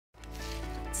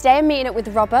Today I'm meeting up with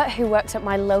Robert, who works at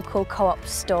my local co-op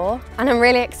store, and I'm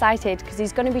really excited because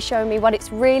he's going to be showing me what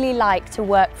it's really like to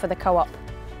work for the co-op.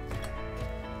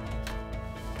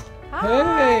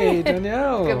 Hey,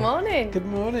 Danielle. Good morning. Good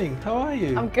morning. How are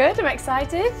you? I'm good, I'm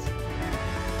excited.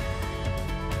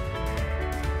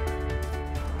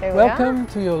 Welcome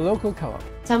to your local co-op.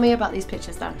 Tell me about these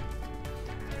pictures then.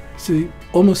 So,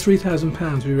 almost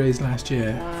 £3,000 we raised last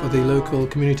year for the local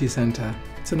community centre.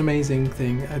 It's an amazing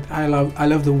thing. I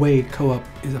love the way co-op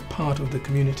is a part of the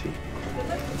community.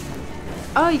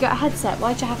 Oh, you got a headset.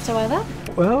 Why'd you have to wear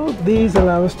that? Well, these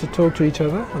allow us to talk to each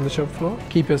other on the shop floor,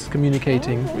 keep us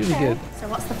communicating. Really good. So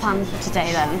what's the plan for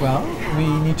today then? Well, we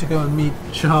need to go and meet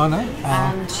Shahana.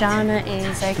 And Shahana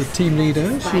is the team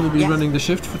leader. She will be running the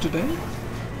shift for today.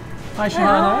 Hi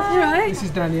Shahana. You right? This is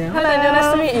Danielle. Hello,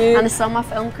 nice to meet you. And this is on my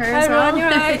film crew Hi as well.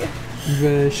 everyone, you right?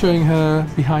 We're showing her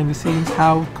behind the scenes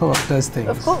how co-op does things.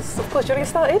 Of course. Do you want to get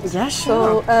started? Yeah,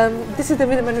 sure. So this is the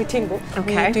rhythm and routine book.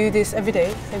 Okay. We do this every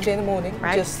day in the morning,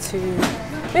 right, just to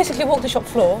basically walk the shop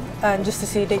floor and just to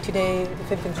see day to day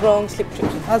if anything's wrong, slip,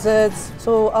 trips and hazards.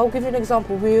 So I'll give you an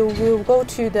example. We'll go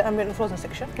to the ambient and frozen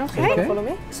section. Okay. Follow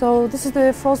me. So this is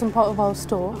the frozen part of our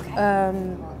store.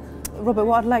 Okay. Robert,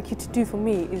 what I'd like you to do for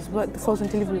me is work the frozen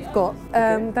delivery we've got.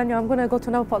 Daniel, I'm going to go to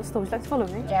another part of the store. Would you like to follow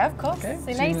me? Yeah, of course. Okay.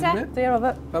 See you later. See you,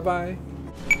 Robert. Bye-bye.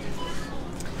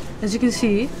 As you can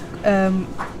see,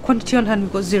 quantity on hand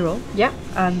we've got 0. Yep.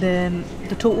 And then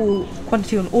the total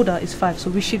quantity on order is 5,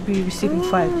 so we should be receiving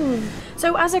 5.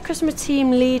 So as a customer team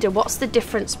leader, what's the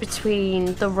difference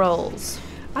between the roles?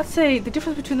 I'd say the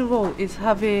difference between the role is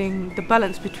having the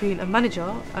balance between a manager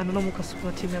and a normal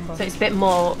customer team member. So it's a bit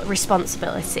more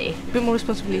responsibility. A bit more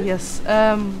responsibility, yes.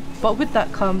 But with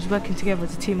that comes working together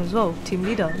as a team as well, team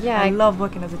leader. Yeah. I love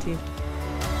working as a team.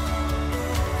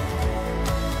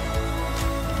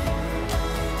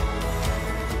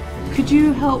 Could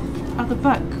you help at the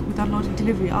back with unloading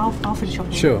delivery? I'll finish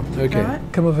off. Sure, okay. Right.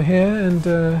 Come over here,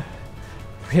 and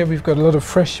here we've got a lot of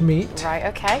fresh meat. Right,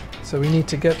 okay. So we need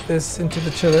to get this into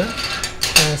the chiller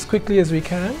as quickly as we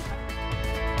can.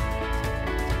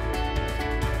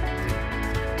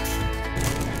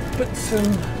 Put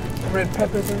some red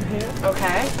peppers in here.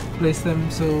 Okay. Place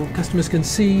them so customers can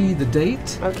see the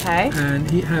date. Okay. And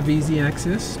have easy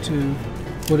access to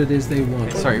what it is they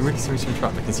want. Sorry, really sorry to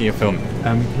interrupt. I can see you're filming.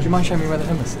 Would you mind showing me where the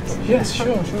hummus is? Yes,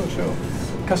 sure.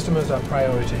 Customers are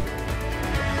priority.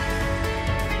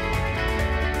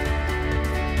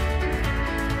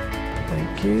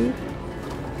 Thank you.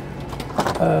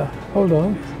 Hold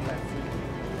on.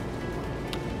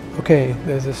 Okay,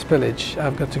 there's a spillage.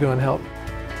 I've got to go and help.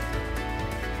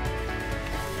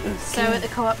 So at the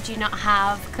co-op, do you not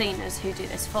have cleaners who do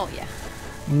this for you?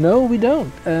 No, we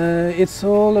don't. It's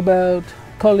all about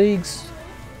colleagues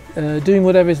doing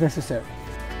whatever is necessary.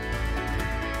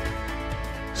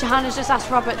 Shahana's just asked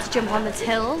Robert to jump on the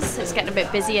tills. It's getting a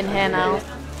bit busy in here now.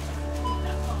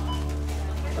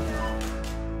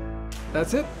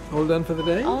 That's it. All done for the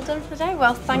day. All done for the day.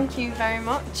 Well, thank you very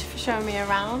much for showing me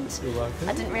around. You're welcome.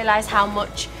 I didn't realise how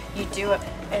much you do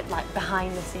it like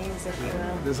behind the scenes, if you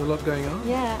will. There's a lot going on.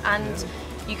 Yeah, and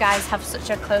you guys have such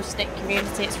a close-knit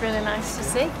community. It's really nice to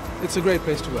see. It's a great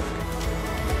place to work.